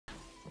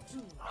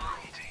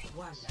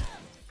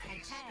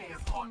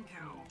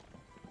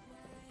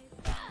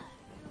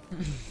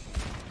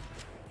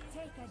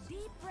Take a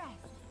deep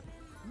breath.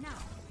 Now,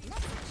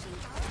 let's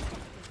achieve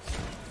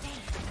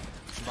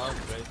our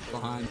objective.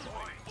 Behind.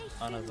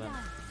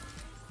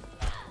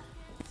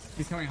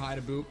 He's coming high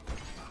to boot.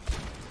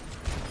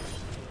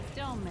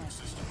 Don't miss.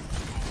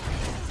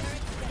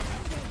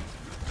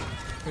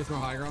 Face more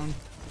high ground.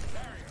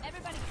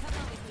 Everybody come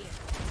over here.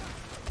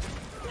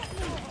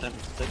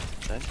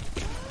 10.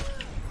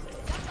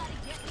 Somebody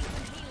get me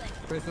some healing.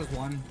 Face was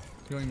one.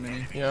 Doing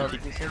mini. Yeah.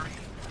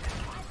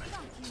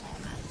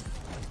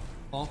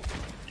 All.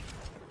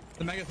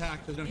 The mega's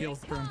hacked. There's no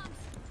heals for him.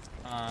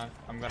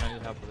 I'm gonna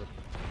need help with it.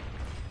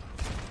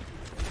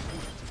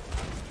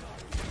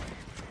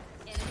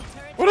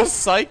 What a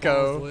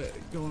psycho.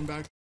 Going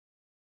back.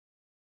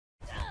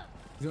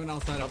 He's going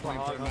outside up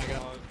point for mega.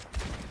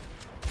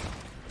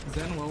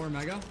 Zen lower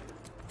mega.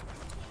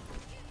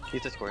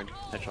 He's Discord.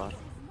 Headshot.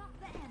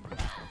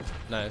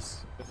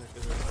 Nice. It's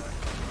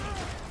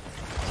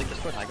like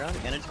Discord high ground.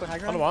 Anna Discord high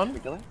ground. On one. We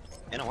kill her.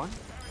 Anna one.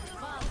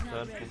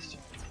 Nice.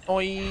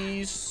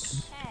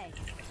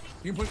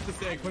 You can push the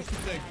sig. Push the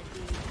sig.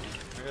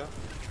 There we go.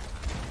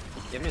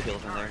 You have no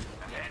heals in there.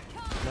 I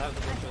have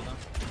the bullshit now.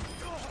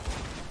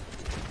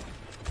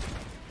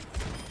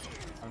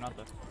 I'm not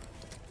there.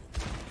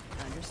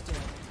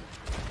 Understood.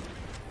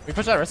 We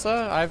push that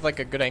Rissa? I have like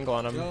a good angle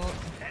on him. Yo.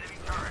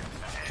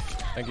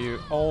 Thank you.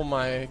 Oh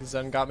my,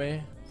 Zen got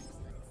me.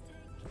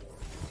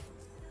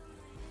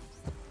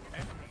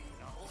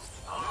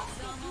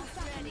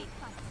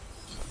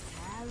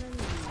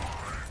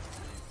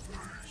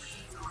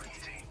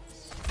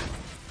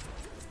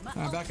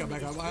 Back up.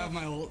 I have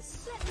my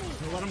ults.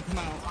 Let him come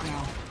out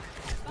now.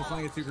 Let's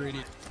not get too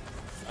greedy.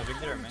 I think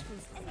they're at me.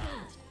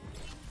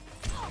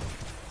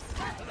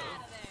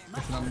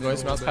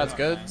 Voice mouse pad's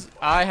good.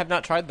 I have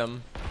not tried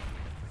them.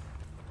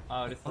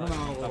 Oh, this is top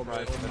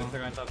right.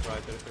 They're going top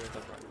right.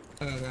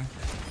 Okay.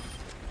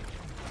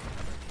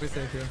 Stay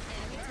safe here.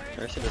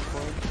 There's a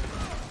Discord.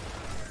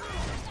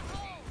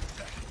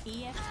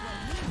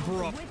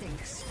 Bro.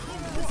 There's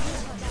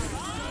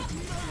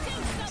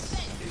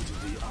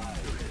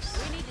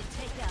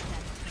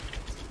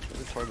a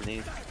Discord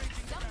beneath.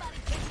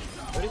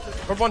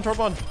 Torb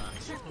one.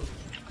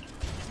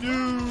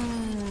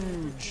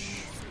 Huge.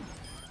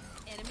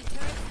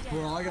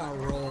 Bro, I got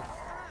rolled.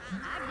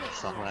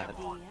 Saw that.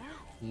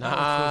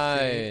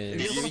 Nice.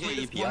 Did you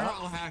get EP out?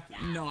 I'll hack.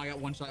 No, I got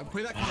one shot.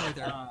 Play that corner right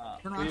there.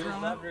 Turn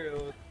around. I don't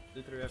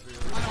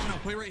know.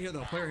 Play right here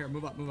though. Play right here.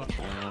 Move up.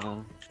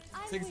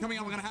 Sig's coming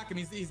up. I'm gonna hack him.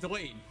 He's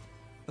delayed.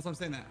 That's why I'm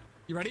saying that.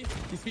 You ready?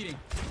 He's feeding.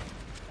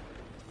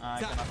 I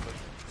cannot push.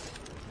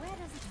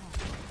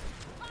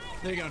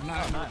 There you go.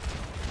 Nice.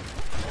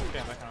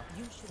 Okay, back on.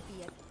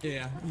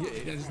 Yeah. I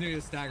just knew he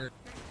was staggered.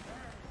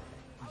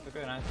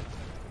 Okay, nice.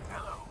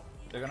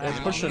 They're gonna Let's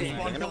have push him.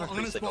 I'm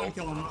gonna spawn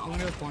kill him.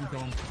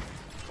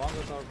 Spawn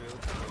goes our build.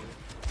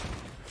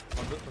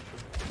 One good for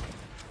sure.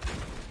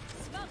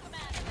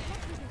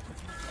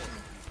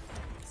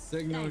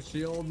 Sig, no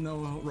shield,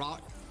 no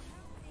rock.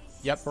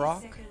 Yep,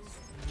 rock.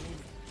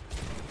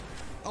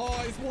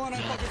 Oh, he's one. I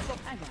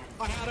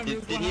had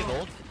him. Did he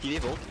evolve?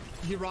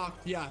 He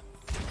rocked. Yeah.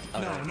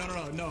 Okay.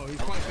 No. He's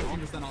probably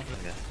 15% off it.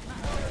 Okay.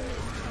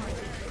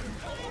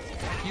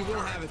 He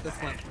will have it this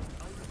fight.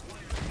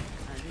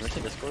 There's a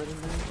Discord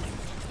in there.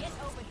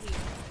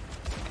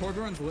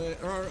 Torgron's lit.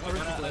 Or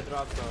I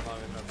dropped so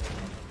hard.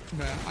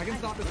 okay, I can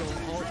stop his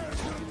ult.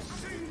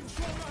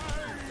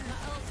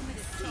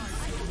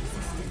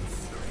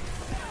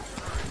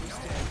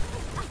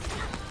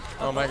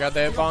 Oh my god,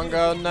 they have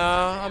bongo. No,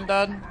 I'm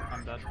dead.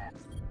 I'm dead.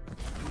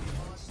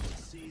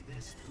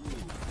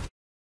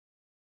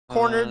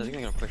 Cornered. I think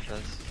I'm gonna push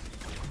us.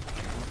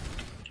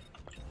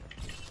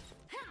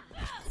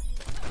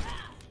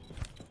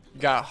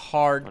 Got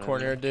hard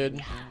corner,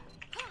 dude.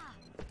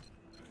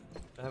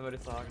 I have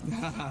a song.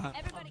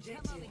 Everybody come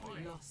over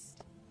here.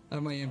 I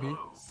have my EMP.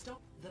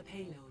 Stop the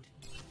payload.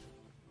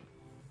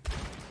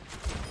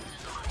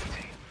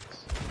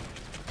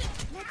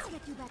 Let's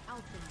get you back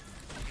out there.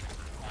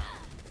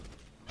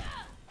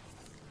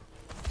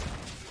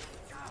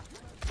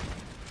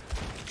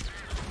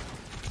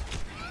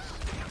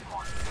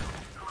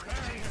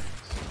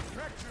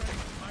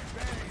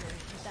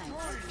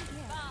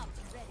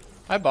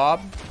 Hi, Bob.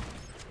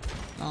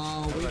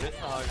 Oh, wait.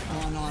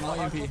 Hold on,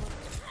 I'll EMP.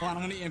 Hold on,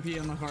 I'm gonna EMP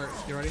in the cart.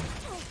 You ready?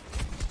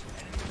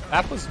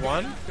 That was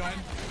one. Go ahead.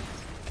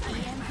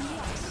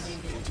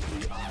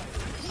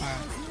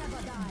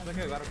 Alright.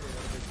 Okay, got it.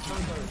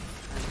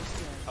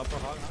 Help her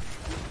hog now.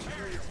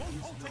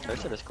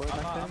 There's a Discord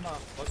back there.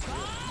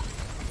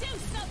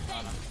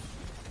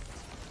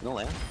 No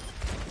land.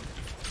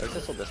 There's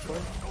this little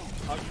Discord.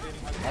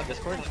 Hug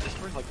Discord. Hug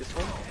Discord. Hug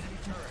Discord.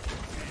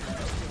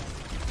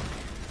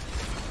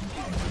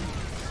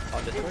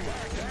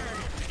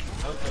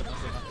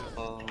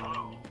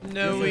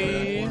 No A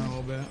we.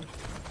 little bit.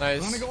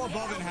 Nice. I'm gonna go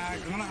above and hack.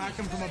 I'm gonna hack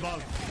him from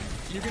above.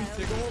 You can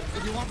sigil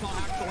if you want. I'll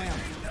hack the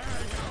lamp.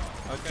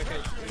 Okay.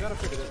 You gotta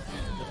figure this.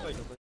 Just wait.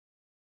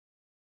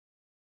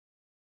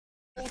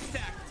 Full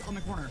stacked on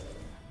the corner.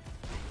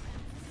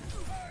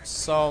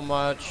 So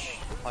much.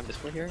 On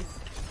Discord here.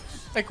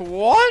 Like,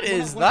 what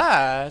is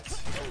that?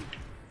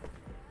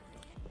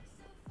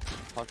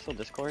 Voxel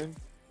Discord.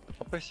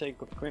 Upper say,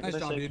 great. Nice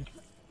job, dude.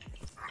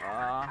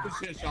 Good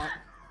shit shot.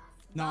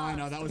 No, I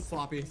know, that was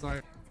sloppy. Sorry.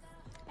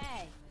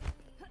 Hey.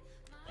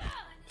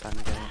 Time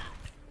to go.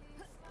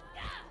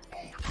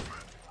 Hey.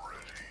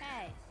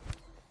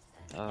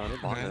 They're Okay.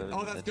 bonkers.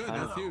 Oh, that's good.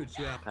 That's huge.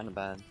 Yeah. Kind of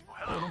bad.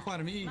 Oh, don't fly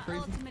to me, you My crazy.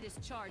 ultimate is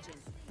charging.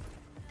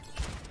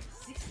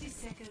 60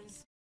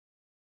 seconds.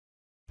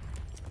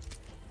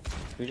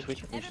 We just wait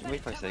for Everybody a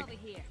come sec. over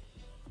here.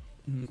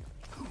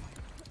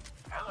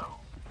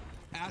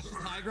 Ashe is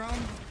high ground.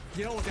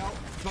 Gale, look out.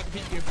 It's about to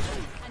beat you.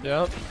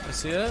 Yep, I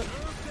see it.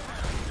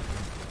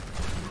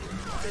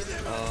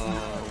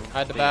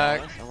 Hide the They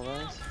back. all of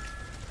us.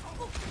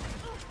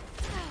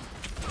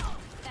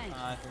 Thanks.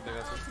 I think they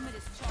got this. Ultimate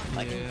is charging.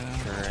 Like Yeah.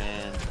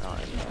 current. Oh,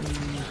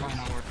 yeah. Probably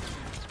not work.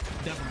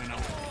 Definitely not.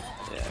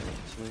 Yeah,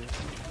 it's weird.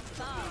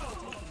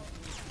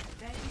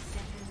 30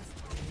 seconds.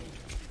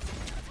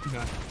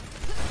 Okay.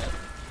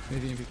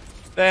 Maybe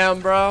if Damn,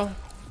 bro.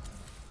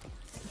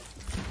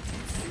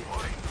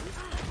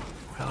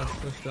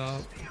 pushed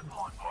up.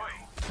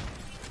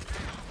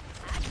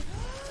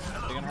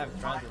 They're gonna have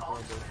transit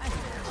probably.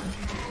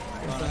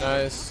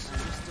 Nice.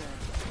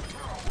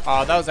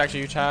 Oh, that was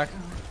actually a huge hack.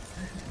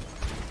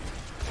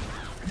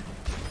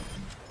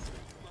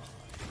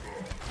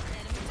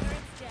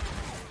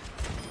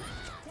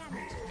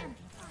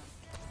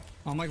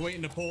 I'm like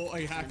waiting to pull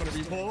a hack whatever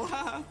you pull.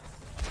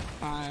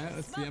 Alright,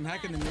 let's see. I'm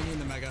hacking the mini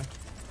and the mega.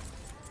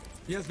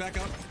 You guys back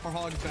up. Our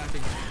hog's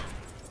backing.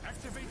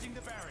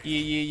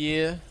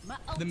 Yeah.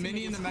 The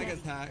mini and the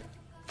mega's hacked.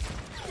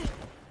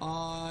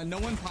 No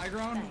one's high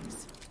ground.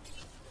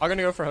 I'm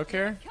gonna go for hook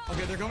here.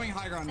 Okay, they're going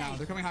high ground now.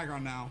 They're coming high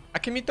ground now. I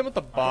can meet them with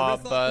the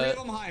bob, Three but of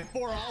them high.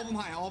 Four, all of them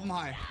high. All of them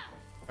high.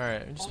 all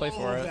right, just play all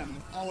for of it. them.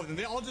 All of them.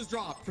 They all just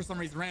dropped for some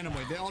reason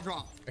randomly. They all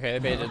dropped. Okay, they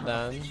baited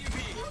then.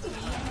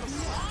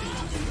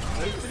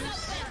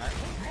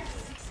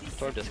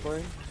 Store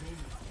Discord.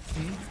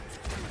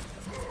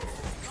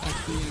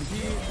 That's the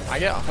EMP. I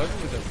get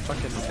hooked with the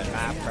fucking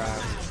map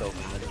crack. So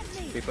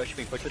good. We push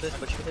with this,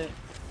 push with it.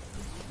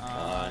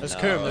 There's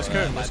Coom, there's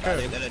Coom, there's Coom.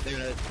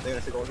 They're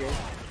gonna go here.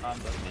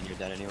 And you're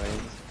dead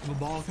anyways. The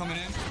ball coming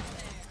in.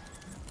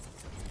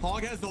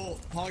 Hog has the ult.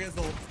 Hog has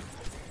the ult.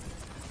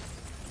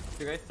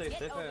 You guys stay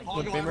safe. Hog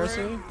Would be library.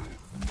 mercy.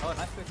 Oh,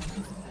 nice pick.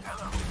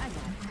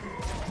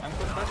 I'm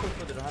going back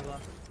with it. I don't have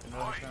one.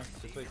 No chance.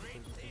 Just wait.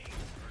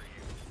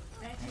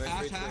 I'm going Ashe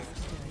straight hack.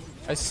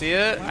 I see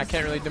it. I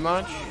can't really do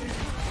much.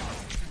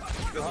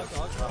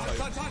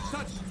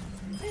 Touch.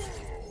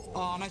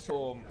 Oh, nice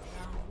try.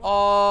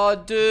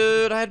 Oh,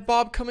 dude, I had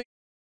Bob coming.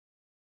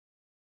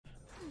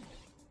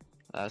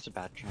 That was a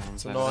bad chance.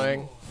 It's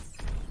annoying.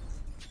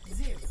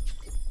 0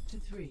 to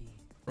 3.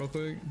 Real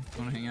quick.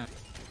 Wanna hang out?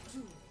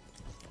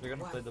 They're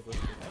gonna play the bush.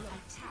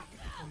 Attack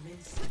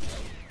commencing.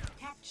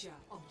 Capture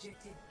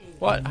objective A.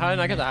 What? How did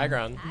I get the high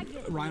ground?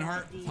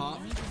 Reinhardt, top.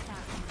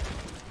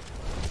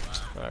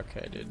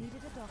 Okay, dude.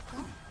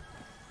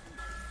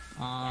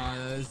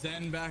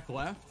 Zen back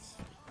left.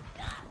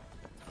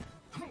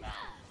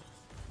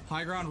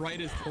 High ground right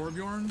is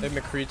Torbjorn. They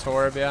McCree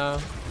Torb, yeah.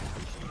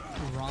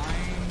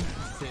 Ryan,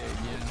 Sig,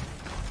 yeah.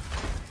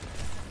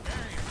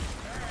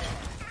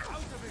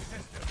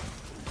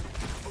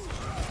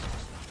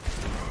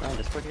 Oh,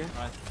 Discord here.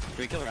 Nice. Did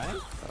we kill Ryan?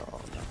 Oh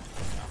no.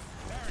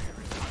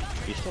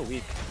 He's still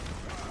weak.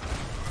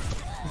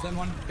 Zen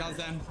one, got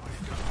Zen.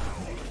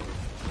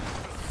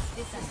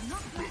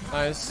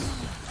 Nice.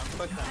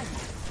 Push them.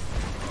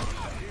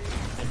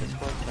 And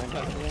Discord, don't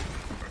touch it.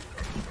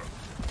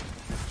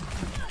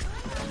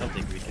 I don't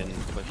think we can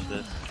push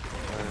this.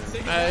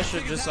 I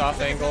should just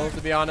off angle,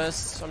 to be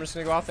honest. I'm just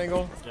gonna go off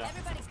angle.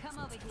 Everybody come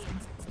over here.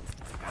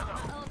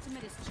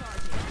 Ultimate is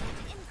charging.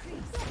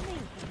 Increase.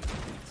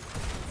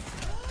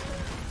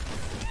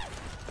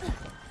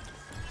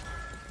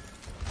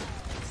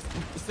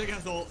 Sig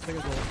has ult, Sig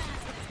has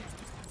ult.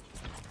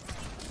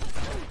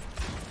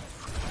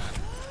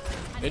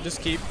 They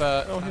just keep,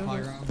 oh, High heal.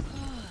 ground.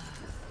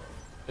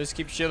 They just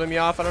keep shielding me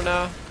off, I don't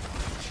know.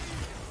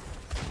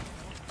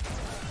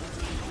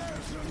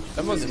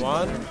 That was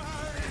one.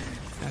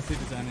 Yeah, I see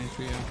the Zen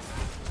HP, yeah.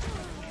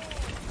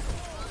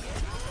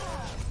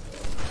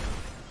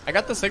 I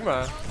got the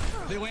Sigma.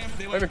 They lamp,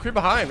 they Wait, lamp. McCree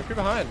behind, McCree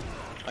behind.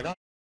 I got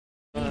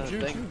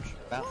Huge, thing. huge.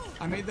 Wow.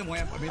 I made them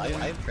lamp, I made I them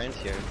lamp. have friends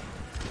here.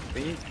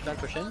 We need to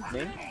push in,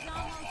 main.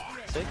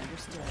 Sick. Do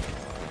something.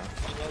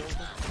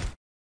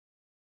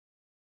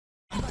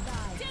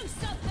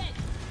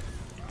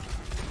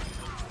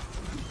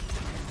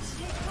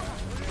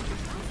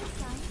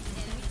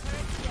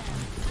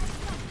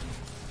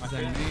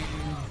 Zen main.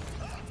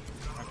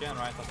 Okay, I'm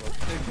right. That's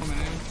Sig coming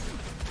in.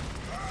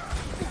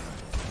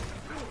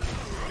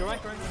 You're right.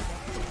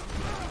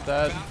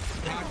 Dead.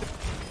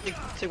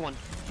 Sick one.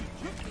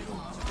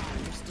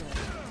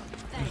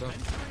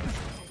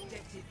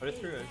 But it's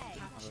true.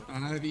 I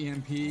have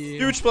EMP.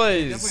 Huge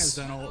Definitely has plays.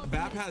 Zen ult.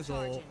 Bap has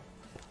ult.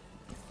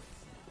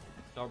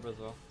 Darb as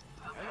well.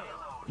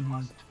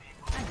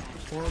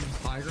 Orbs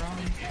high ground.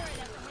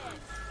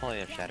 Probably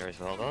have shatter as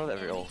well. They'll have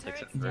every ult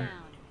except for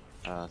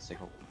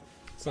signal.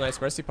 It's a nice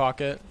mercy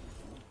pocket.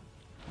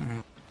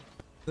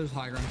 There's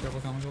high ground,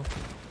 careful comical.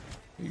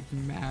 You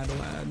mad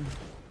lad.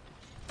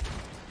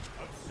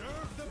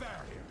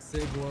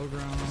 Sig low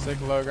ground. Sick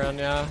low ground,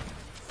 yeah.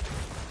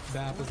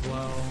 Bap as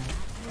well.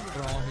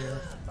 They're all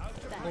here.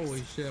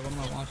 Holy shit, what am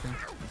I watching?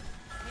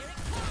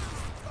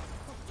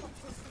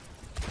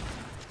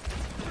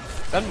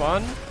 Then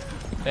one.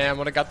 Damn,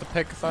 would have got the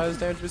pick if I was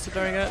damage boosted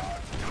during it.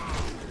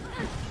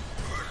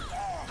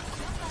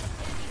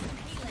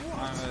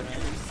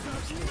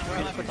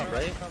 You just put top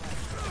right?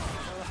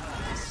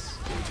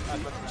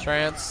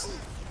 Trance.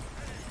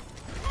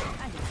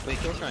 Wait,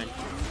 kill Ryan.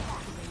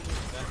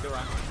 Yeah, go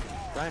Ryan.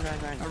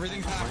 Ryan.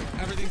 Everything's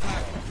hacked. Everything's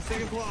hacked.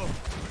 Sig is low.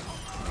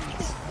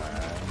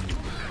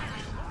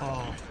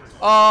 Oh.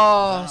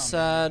 Oh,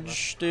 Sag,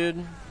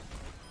 dude.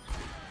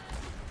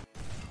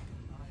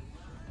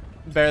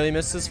 Barely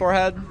missed his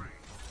forehead.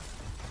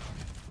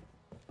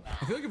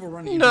 I feel like if we're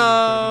running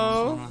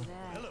No.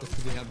 just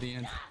because we have the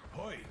end.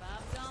 Bob's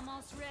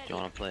almost ready. Do you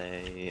want to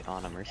play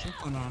on a Mercy?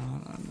 Oh no,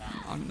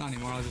 not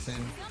anymore. I was just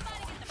saying.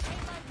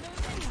 Somebody get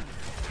the payload moving.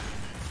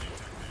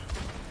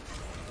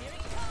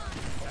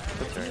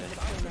 Good turret.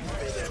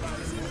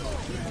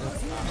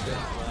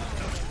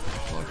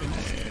 Fucking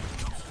A.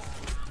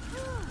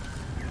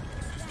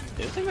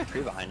 There's like my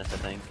crew behind us, I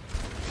think.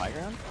 High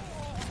ground?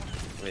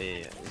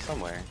 Wait,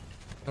 somewhere.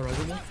 A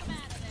reservoir?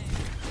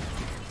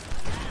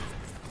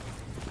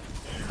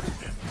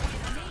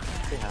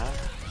 They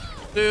have.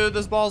 Dude,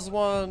 this ball's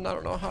one. I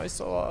don't know how I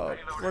still up.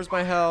 Where's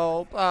my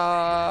help?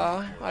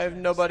 I have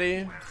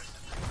nobody.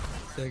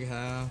 Sig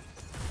half.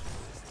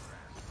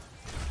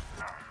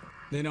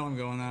 They know I'm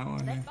going that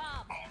way.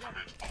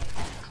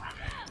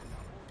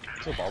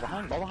 So ball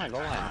behind.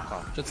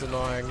 Oh, It's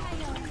annoying.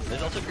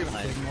 there's also crew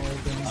behind. Sig more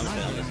things.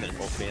 I'm just gonna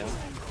both be out.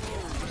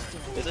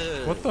 There's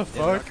a. What the yeah,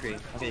 fuck? Crew.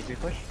 Okay, crew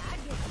push.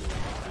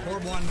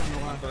 Orb one on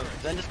the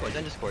left. Zen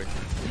Discord.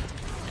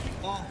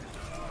 Oh,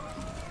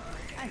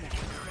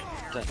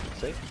 Zen,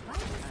 safe.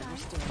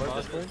 Orb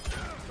Discord.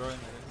 Throw in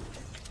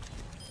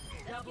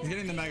he's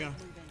getting the mega.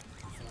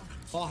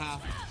 All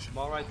half. there.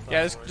 Ball right.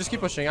 Yeah, just keep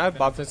pushing. I have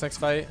Bob for this next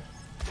fight.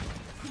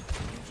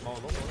 Ball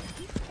low.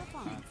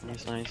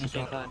 Nice. Take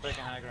a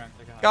high ground.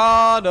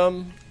 Got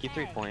him. Keep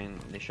 3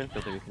 point. They shouldn't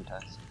feel that we can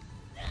test.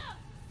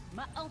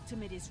 My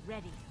ultimate is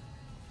ready.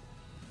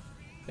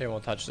 They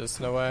won't touch this.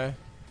 No way.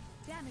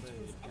 Damage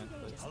boost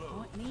engaged.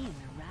 Point me in the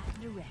right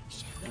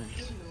direction.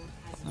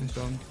 Nice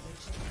job.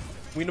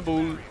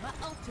 Winnable. My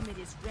ultimate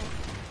is ready.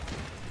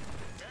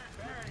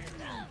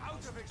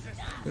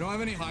 We don't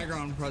have any high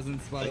ground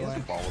presence, by the There's a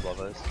way. ball above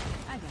us.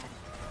 I got it.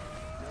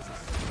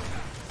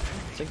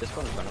 Take this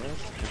one in front of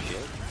us. Your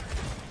shield.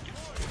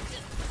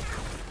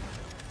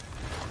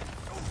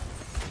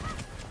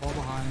 All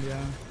behind,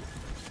 yeah.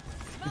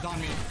 He's on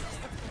me.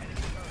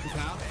 He's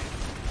half.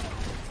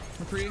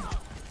 McCree.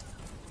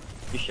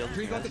 You shield.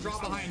 McCree's about to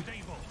drop behind.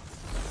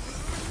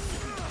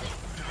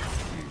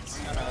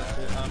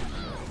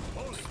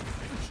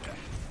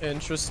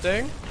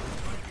 Interesting.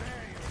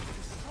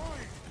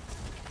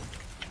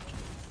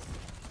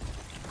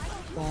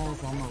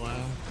 Balls on the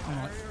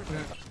left.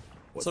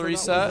 It's a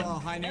reset.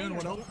 High noon,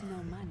 what else? No,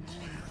 my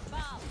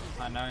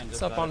name. I know.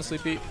 What's up, honestly,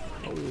 Pete?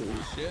 Oh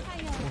shit.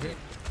 Okay.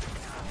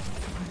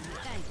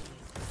 Thank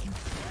you.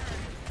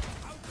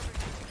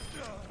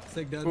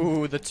 Sig dead.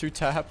 Ooh, the 2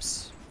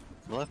 taps.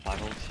 We'll have 5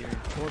 ults here.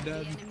 4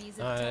 dead.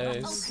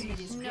 Nice.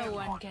 No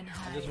one can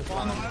hide.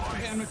 On the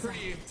left, and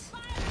McCree.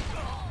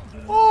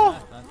 Oh,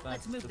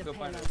 Let's move the go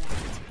payload find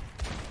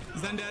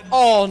out. Zen dead.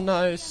 oh,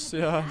 nice.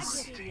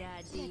 Yes. The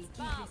ID.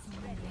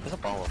 There's a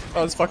ball up.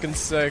 That was fucking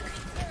sick.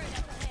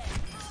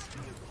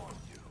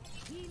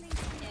 Healing.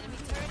 Enemy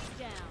turret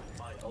down.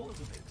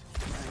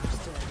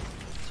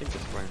 Team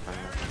just scoring front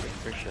of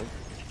us. Great shield.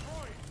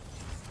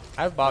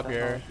 I have Bob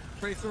here.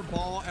 Tracer,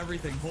 ball,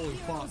 everything. Holy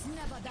fuck.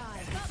 Never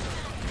die.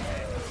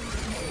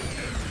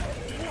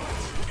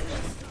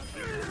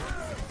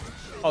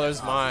 Oh,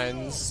 there's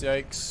mines.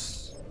 Yikes.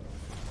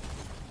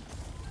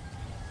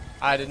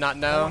 I did not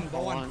know.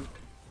 Ball one.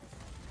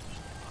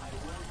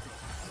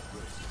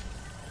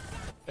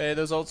 Hey,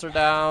 those ults are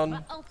down.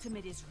 My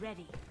ultimate is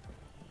ready.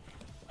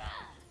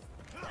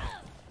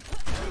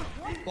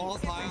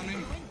 Ball's high on me.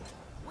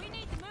 We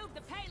need to move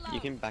the payload. You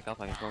can back up,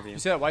 I can 4v you. You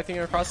see that white thing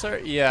across there?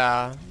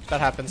 Yeah, that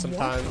happens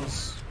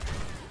sometimes.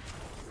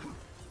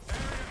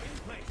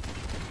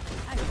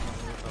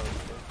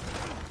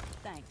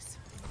 Thanks.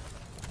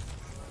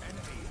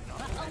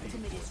 My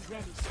ultimate is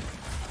ready.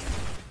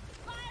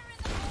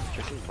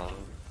 Tristan's bottom.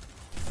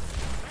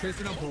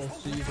 Tracer no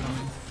pulse. She's using on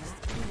me.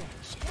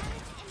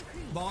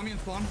 Ball on me and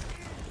spawn.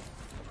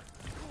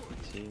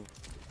 See.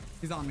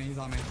 He's on me.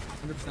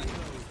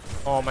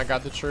 100%. Oh my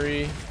god, the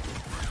tree.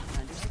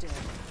 Understood.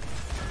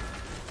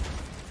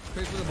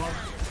 Tracer's above.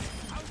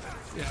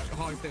 Yeah,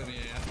 Hog stay with me.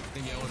 Yeah.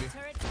 Thank you, I love you.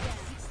 Turret dead.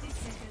 60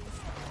 seconds.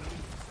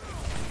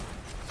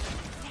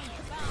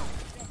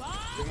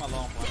 Give him a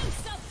long one. Do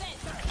something.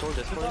 Toward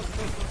Discord.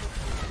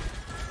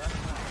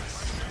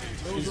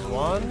 He's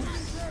one.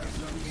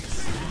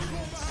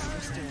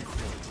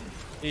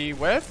 He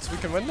whiffed. We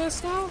can win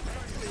this now. Is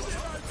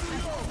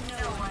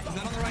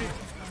that on the right?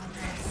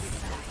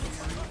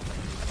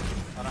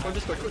 Toward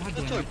Discord.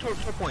 Toward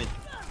point.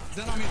 Is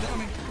that on me? Is that on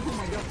me? Oh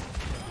my god.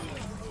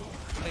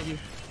 Thank you.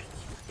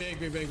 Big.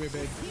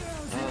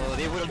 Oh,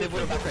 they would have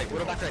back right.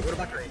 Would have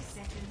back right.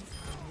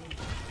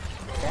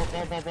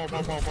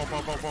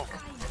 Ball.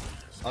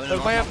 Oh, The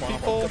lamp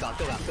people. Go down.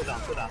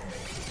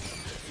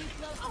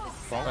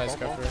 Nice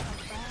cover.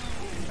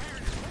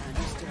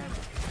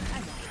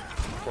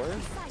 Four.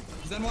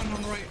 Zen one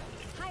on the right.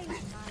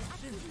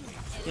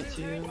 Get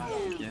you.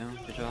 Yeah,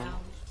 good job.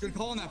 Good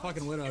call on that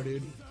fucking widow,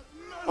 dude.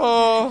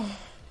 Oh.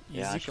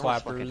 Yeah, Easy she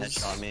almost fucking clappers.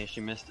 headshot me.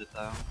 She missed it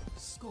though.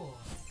 Score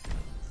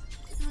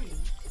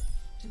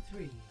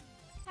 3-3.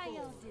 How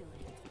y'all doing?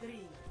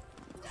 3,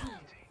 2,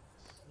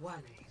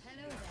 1.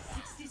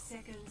 60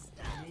 seconds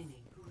remaining.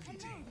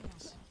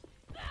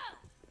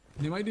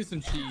 They might do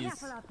some cheese.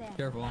 Careful out there.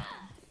 Careful.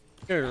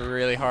 It's gonna be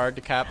really hard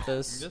to cap I'm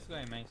this. just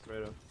going main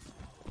straight up.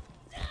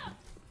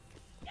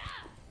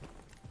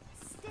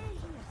 Stay here.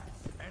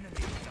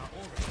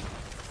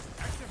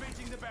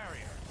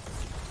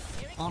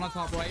 On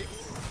top right.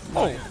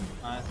 Oh.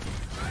 Nice.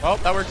 Well,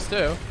 that works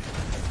too.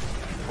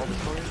 All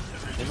Discord.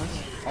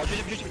 Elims. Oh,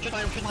 just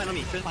behind on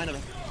me. Just behind on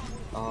me.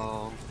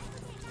 Oh.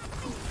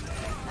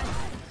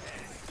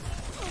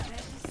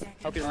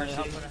 Help you, Mercy.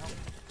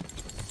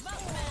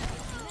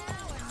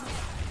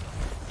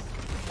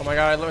 Oh my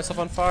god, I lit myself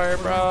on fire,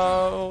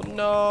 bro.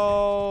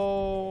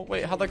 No.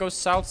 Wait, how'd that go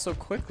south so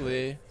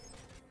quickly?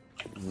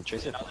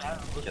 Tracer.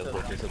 Kill the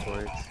Tracer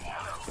towards.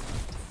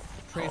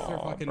 Tracer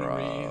Aw, fucking bro.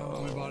 re.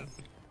 Oh my god.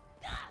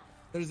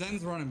 There's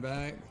Zen's running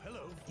back.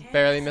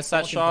 Barely missed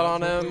that shot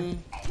on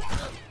him.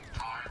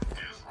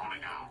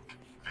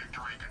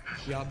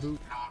 Yeah, boot.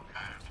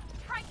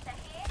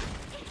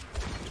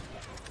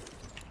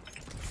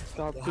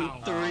 Got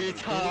Wow. 3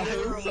 times.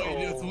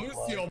 It's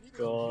Lucio.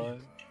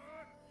 God.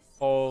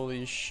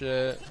 Holy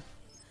shit.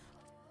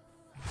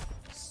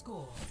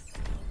 Score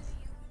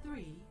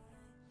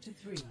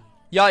 3-3.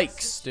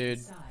 Yikes, dude.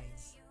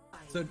 Sides.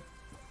 So,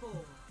 4,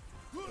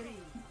 3.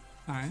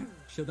 alright.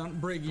 Shut down.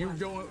 Brig, you're in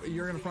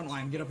the front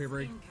line. Get up here,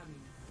 Brig.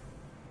 Incoming.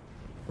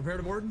 Prepare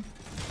to board.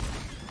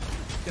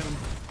 Get him.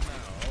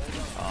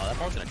 Oh, that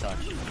ball's gonna touch.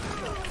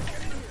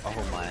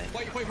 Oh my.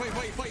 Fight.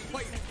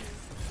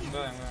 I'm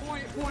going.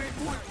 Point.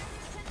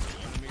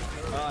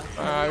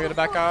 I'm gonna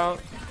back out.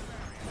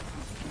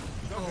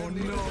 Oh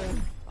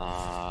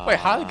no. Wait,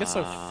 how did it get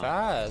so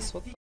fast?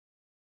 What the?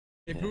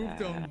 They pooped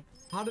them.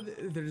 How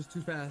did they're just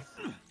too fast.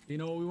 You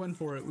know, we went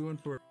for it.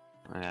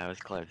 Yeah, it was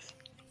close.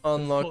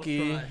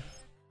 Unlucky. Close try.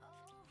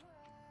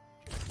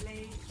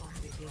 Play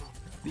of the game.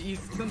 The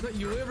East. Sometimes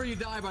you live or you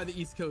die by the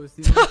East Coast.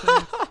 You know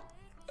what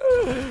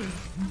I'm saying?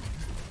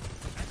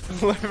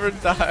 Live or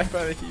die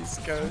by the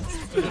East Coast.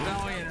 There's a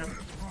valiant.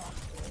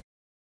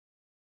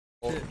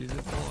 Shit, dude,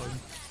 this dog.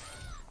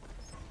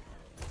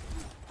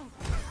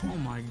 Oh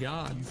my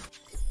god.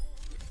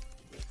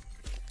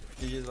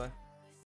 GG's, bye.